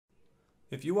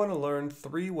If you want to learn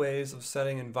 3 ways of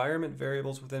setting environment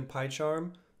variables within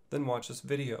PyCharm, then watch this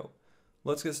video.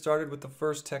 Let's get started with the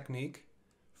first technique.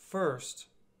 First,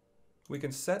 we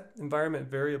can set environment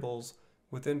variables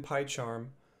within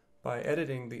PyCharm by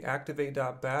editing the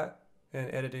activate.bat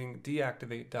and editing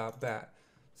deactivate.bat.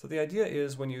 So the idea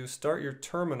is when you start your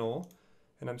terminal,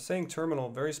 and I'm saying terminal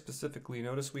very specifically,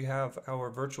 notice we have our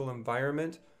virtual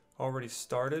environment already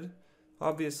started.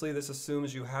 Obviously this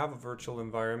assumes you have a virtual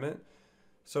environment.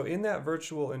 So in that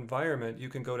virtual environment you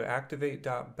can go to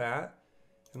activate.bat,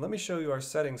 and let me show you our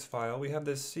settings file. We have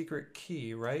this secret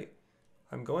key, right?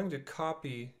 I'm going to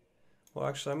copy, well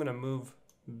actually I'm going to move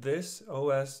this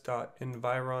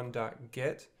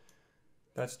os.environ.get.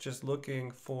 That's just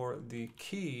looking for the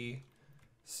key,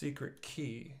 secret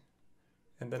key.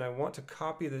 And then I want to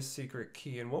copy this secret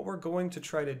key. And what we're going to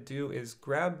try to do is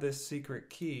grab this secret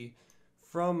key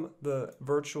from the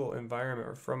virtual environment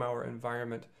or from our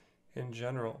environment in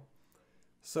general.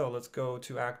 So let's go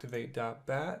to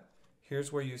activate.bat.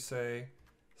 Here's where you say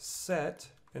set,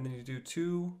 and then you do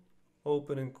 2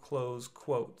 open and close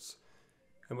quotes.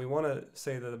 And we want to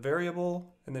say the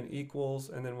variable and then equals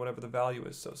and then whatever the value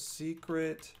is. So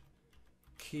secret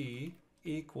key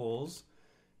equals.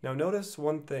 Now notice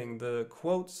one thing, the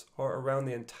quotes are around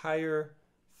the entire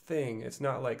thing. It's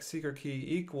not like secret key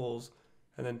equals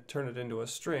and then turn it into a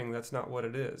string. That's not what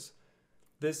it is.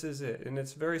 This is it, and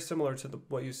it's very similar to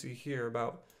what you see here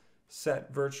about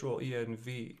set virtual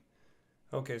env.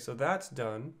 Okay, so that's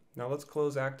done. Now let's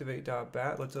close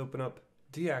activate.bat. Let's open up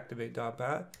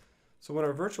deactivate.bat. So when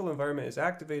our virtual environment is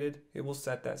activated, it will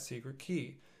set that secret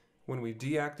key. When we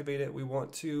deactivate it, we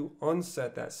want to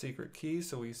unset that secret key.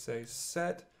 So we say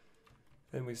set,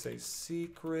 and we say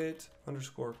secret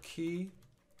underscore key,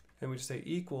 and we just say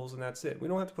equals, and that's it. We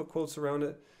don't have to put quotes around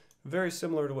it. Very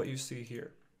similar to what you see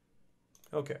here.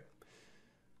 Okay,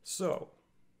 so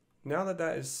now that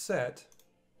that is set,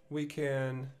 we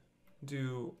can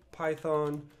do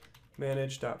python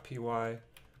manage.py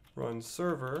run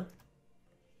server.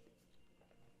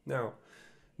 Now,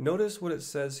 notice what it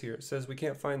says here. It says we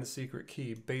can't find the secret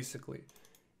key, basically.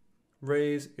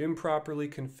 Raise improperly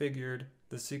configured,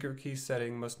 the secret key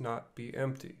setting must not be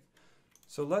empty.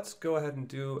 So let's go ahead and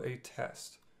do a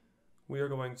test. We are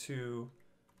going to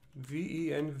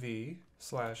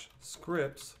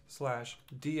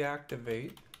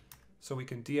env/scripts/deactivate, so we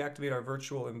can deactivate our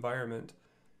virtual environment.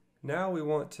 Now we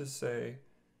want to say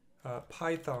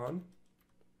Python,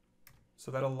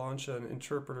 so that'll launch an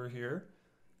interpreter here.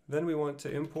 Then we want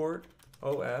to import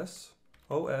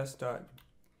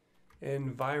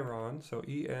os.environ, so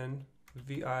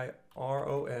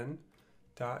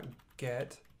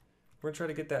environ.get. We're going to try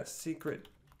to get that secret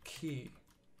key.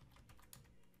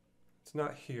 It's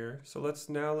not here, so let's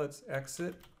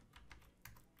exit.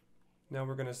 Now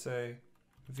we're going to say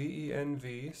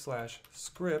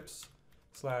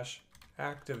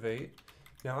venv/scripts/activate.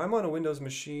 Now I'm on a Windows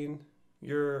machine.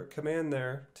 Your command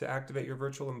there to activate your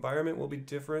virtual environment will be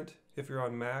different if you're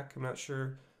on Mac. I'm not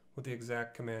sure what the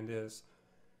exact command is.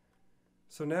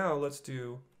 So now let's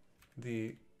do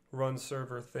the run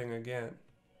server thing again.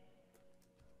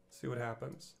 See what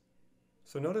happens.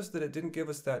 So notice that it didn't give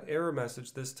us that error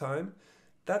message this time.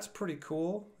 That's pretty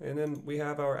cool. And then we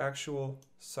have our actual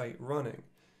site running.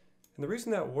 And the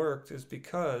reason that worked is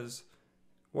because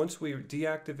once we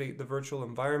deactivate the virtual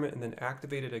environment and then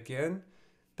activate it again,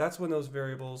 that's when those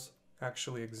variables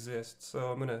actually exist.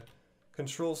 So I'm going to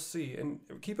Control C, and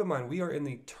keep in mind we are in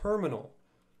the terminal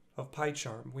of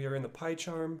PyCharm. We are in the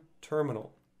PyCharm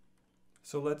terminal.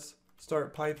 So let's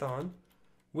start Python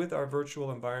with our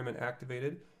virtual environment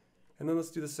activated, and then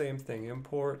let's do the same thing.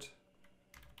 Import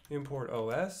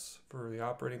os for the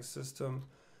operating system,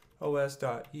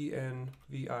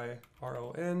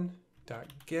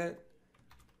 os.environ.get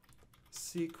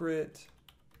secret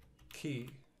key.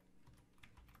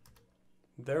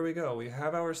 There we go. We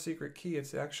have our secret key.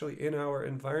 It's actually in our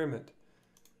environment.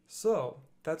 So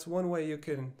that's one way you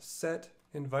can set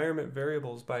environment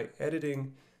variables, by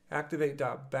editing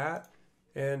activate.bat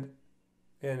and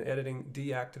editing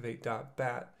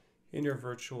deactivate.bat in your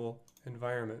virtual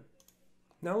environment.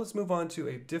 Now let's move on to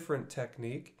a different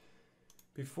technique.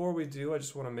 Before we do, I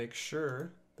just want to make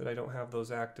sure that I don't have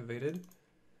those activated.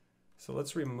 So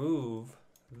let's remove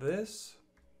this.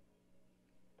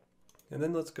 And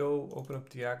then let's go open up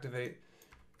deactivate,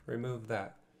 remove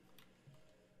that.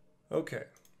 Okay,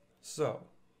 so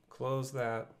close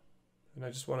that. And I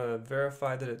just want to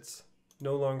verify that it's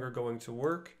no longer going to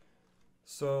work.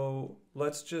 So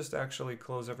let's just actually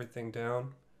close everything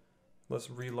down. Let's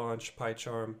relaunch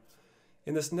PyCharm.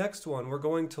 In this next one, we're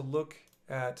going to look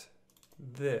at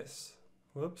this.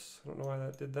 Whoops, I don't know why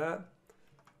that did that.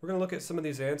 we're going to look at some of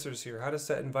these answers here. How to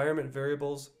set environment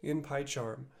variables in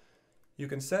PyCharm. You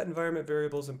can set environment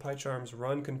variables in PyCharm's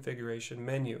Run configuration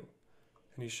menu.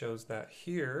 And he shows that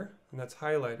here, and that's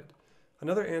highlighted.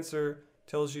 Another answer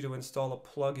tells you to install a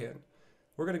plugin.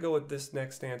 We're going to go with this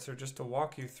next answer just to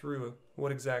walk you through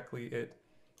what exactly it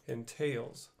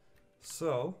entails.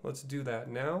 So let's do that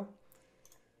now.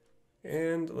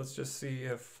 And let's just see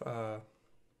if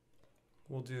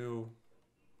we'll do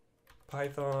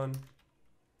Python.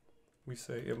 We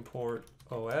say import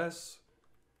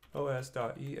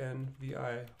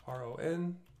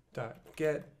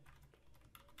os.environment.get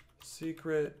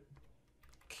secret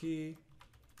key,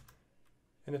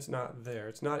 and it's not there.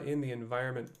 It's not in the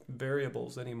environment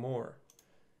variables anymore.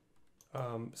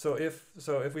 So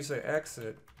if we say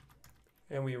exit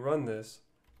and we run this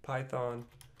Python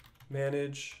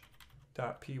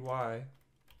manage.py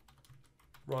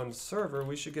run server,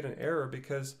 we should get an error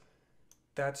because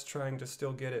that's trying to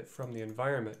still get it from the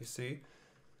environment, you see?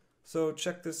 So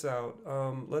check this out.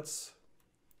 Let's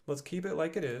keep it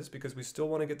like it is because we still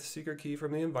want to get the secret key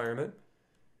from the environment.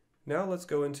 Now let's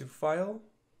go into File.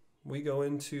 We go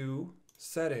into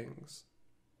Settings.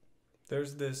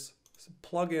 There's this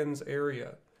plugins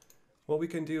area. What we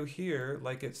can do here,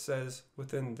 like it says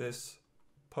within this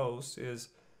post, is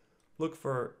look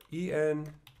for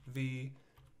EnvFile.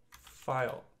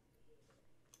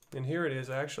 And here it is.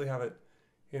 I actually have it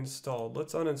installed.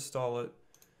 Let's uninstall it.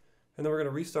 And then we're going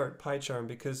to restart PyCharm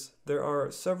because there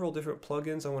are several different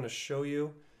plugins I want to show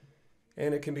you.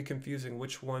 And it can be confusing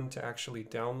which one to actually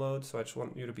download. So I just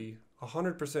want you to be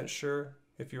 100% sure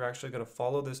if you're actually going to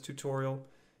follow this tutorial.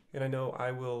 And I know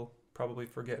I will probably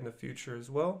forget in the future as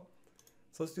well.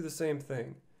 So let's do the same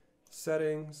thing.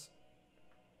 Settings.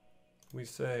 We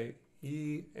say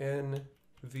envfile.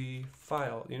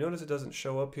 You notice it doesn't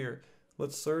show up here.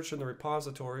 Let's search in the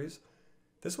repositories.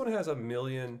 This one has 1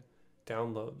 million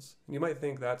downloads. You might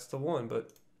think that's the one,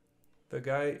 but the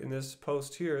guy in this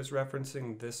post here is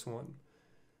referencing this one.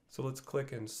 So let's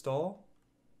click install.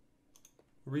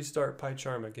 Restart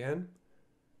PyCharm again.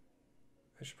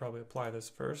 I should probably apply this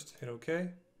first. Hit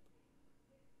OK.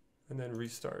 And then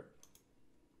restart.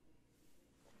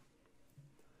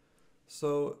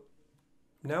 So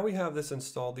now we have this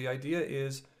installed. The idea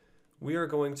is we are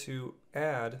going to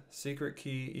add secret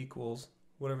key equals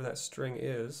whatever that string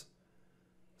is.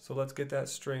 So let's get that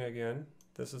string again.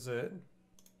 This is it.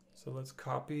 So let's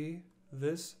copy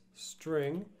this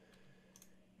string.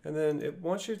 And then it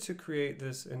wants you to create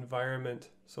this environment.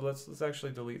 So let's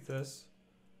actually delete this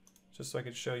just so I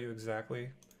could show you exactly.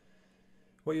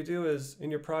 What you do is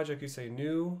in your project you say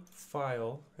new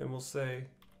file and we'll say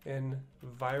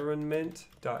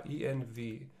environment.env.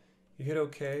 You hit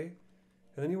OK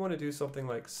and then you want to do something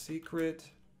like secret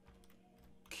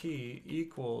key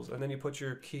equals and then you put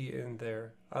your key in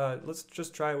there. Let's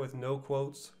just try it with no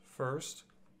quotes first.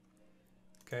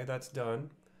 Okay, that's done.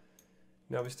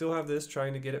 Now we still have this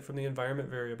trying to get it from the environment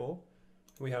variable.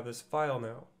 We have this file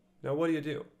now. Now what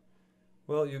do?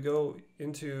 Well, you go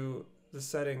into the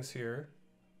settings here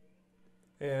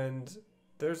and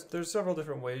there's several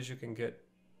different ways you can get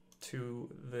to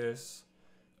this.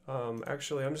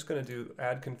 Actually, I'm just going to do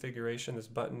add configuration, this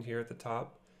button here at the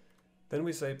top. Then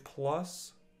we say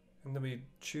plus and then we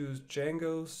choose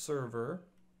Django server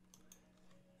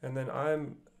and then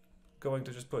I'm going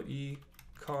to just put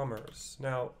e-commerce.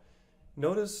 Now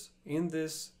notice in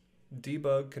this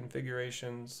debug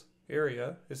configurations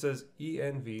area it says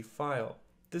EnvFile.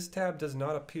 This tab does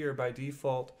not appear by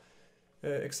default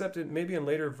except maybe in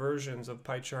later versions of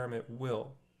PyCharm it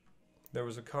will. There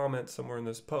was a comment somewhere in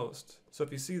this post. So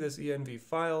if you see this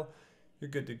EnvFile, you're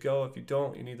good to go. If you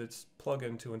don't, you need this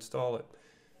plugin to install it.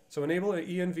 So enable an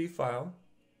EnvFile,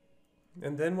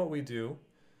 and then what we do,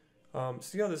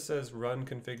 see how this says run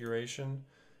configuration?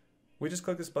 We just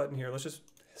click this button here. Let's just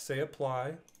say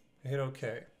apply, hit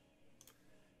OK.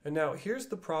 And now here's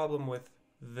the problem with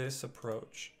this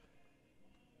approach.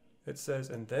 It says,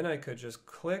 and then I could just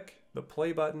click the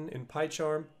play button in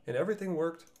PyCharm and everything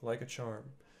worked like a charm.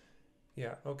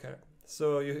 Yeah, okay.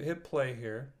 So you hit play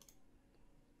here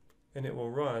and it will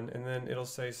run and then it'll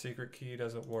say secret key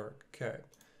doesn't work. Okay.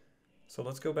 So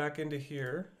let's go back into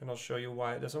here and I'll show you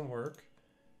why it doesn't work.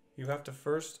 You have to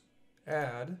first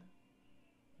add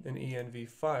an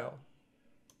EnvFile.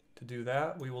 To do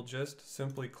that, we will just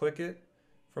simply click it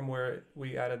from where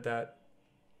we added that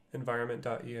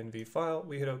environment.env file.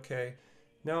 We hit OK.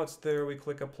 Now it's there. We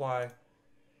click apply.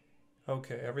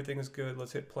 Okay, everything is good.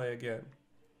 Let's hit play again.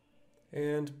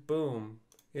 And boom,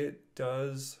 it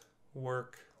does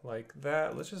work like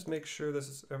that. Let's just make sure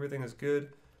everything is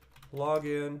good. Log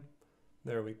in.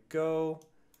 There we go.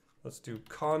 Let's do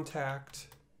contact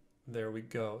there we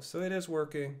go. So it is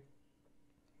working.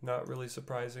 Not really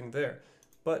surprising there.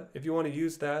 But if you want to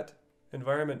use that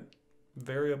environment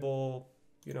variable,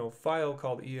 file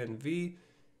called env,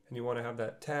 and you want to have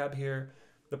that tab here,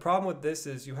 the problem with this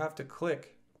is you have to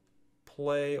click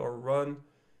play or run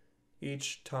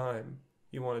each time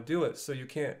you want to do it. So you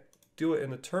can't do it in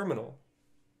the terminal.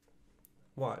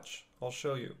 Watch, I'll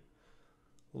show you.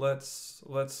 Let's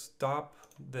stop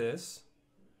this.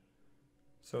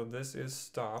 So this is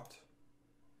stopped.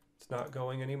 It's not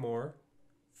going anymore.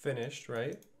 Finished,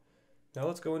 right? Now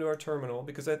let's go into our terminal,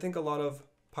 because I think a lot of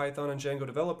Python and Django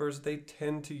developers, they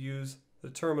tend to use the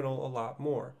terminal a lot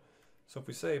more. So if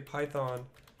we say python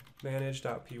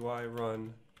manage.py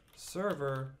run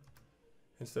server,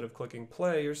 instead of clicking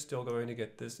play, you're still going to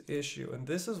get this issue. And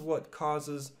this is what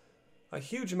causes a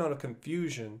huge amount of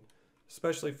confusion,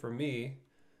 especially for me,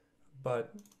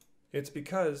 but it's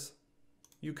because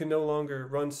you can no longer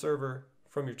run server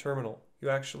from your terminal. You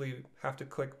actually have to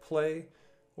click play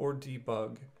or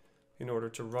debug in order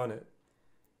to run it.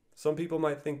 Some people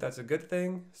might think that's a good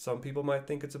thing. Some people might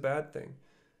think it's a bad thing.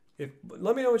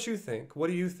 Let me know what you think. What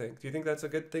do you think? Do you think that's a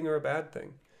good thing or a bad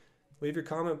thing? Leave your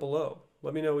comment below.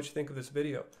 Let me know what you think of this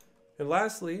video. And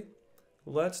lastly,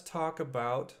 let's talk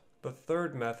about the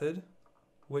third method,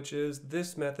 which is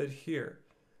this method here.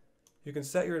 You can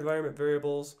set your environment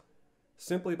variables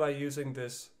simply by using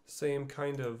this same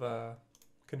kind of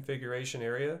configuration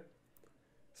area.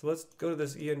 So let's go to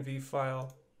this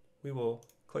EnvFile. We will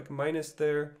click minus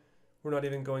there. We're not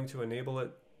even going to enable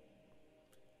it.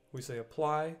 We say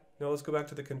apply. Now let's go back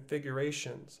to the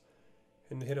configurations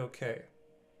and hit OK.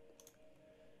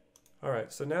 All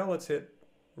right, so now let's hit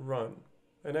run.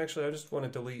 And actually, I just want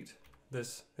to delete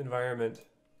this environment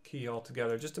key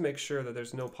altogether just to make sure that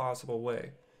there's no possible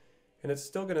way. And it's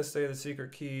still going to say the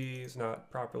secret key is not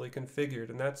properly configured,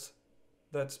 and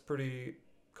that's pretty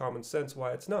common sense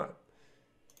why it's not,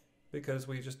 because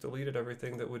we just deleted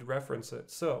everything that would reference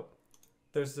it. So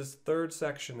there's this third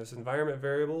section, this environment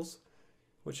variables.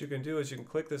 What you can do is you can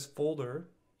click this folder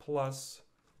plus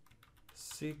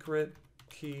secret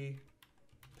key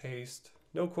paste,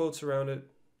 no quotes around it,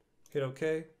 hit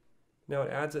OK. Now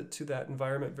it adds it to that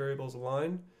environment variables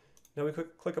line. Now we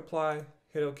click apply,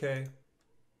 hit OK.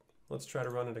 Let's try to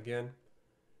run it again.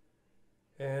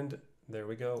 And there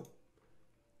we go.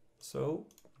 So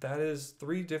that is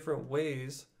 3 different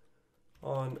ways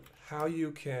on how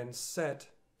you can set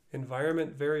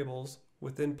environment variables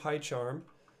within PyCharm.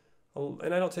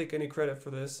 And I don't take any credit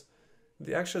for this.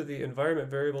 Actually, the environment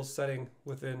variables setting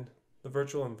within the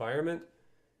virtual environment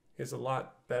is a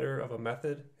lot better of a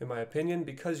method, in my opinion,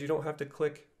 because you don't have to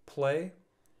click play.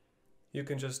 You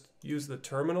can just use the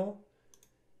terminal,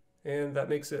 and that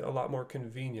makes it a lot more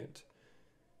convenient.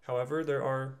 However, there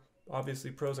are obviously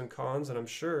pros and cons, and I'm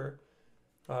sure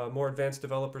more advanced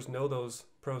developers know those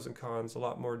pros and cons a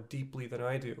lot more deeply than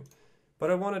I do.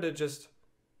 But I wanted to just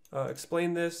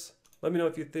explain this. Let me know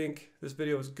if you think this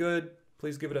video is good.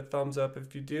 Please give it a thumbs up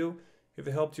if you do. If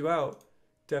it helped you out,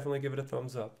 definitely give it a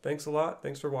thumbs up. Thanks a lot.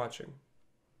 Thanks for watching.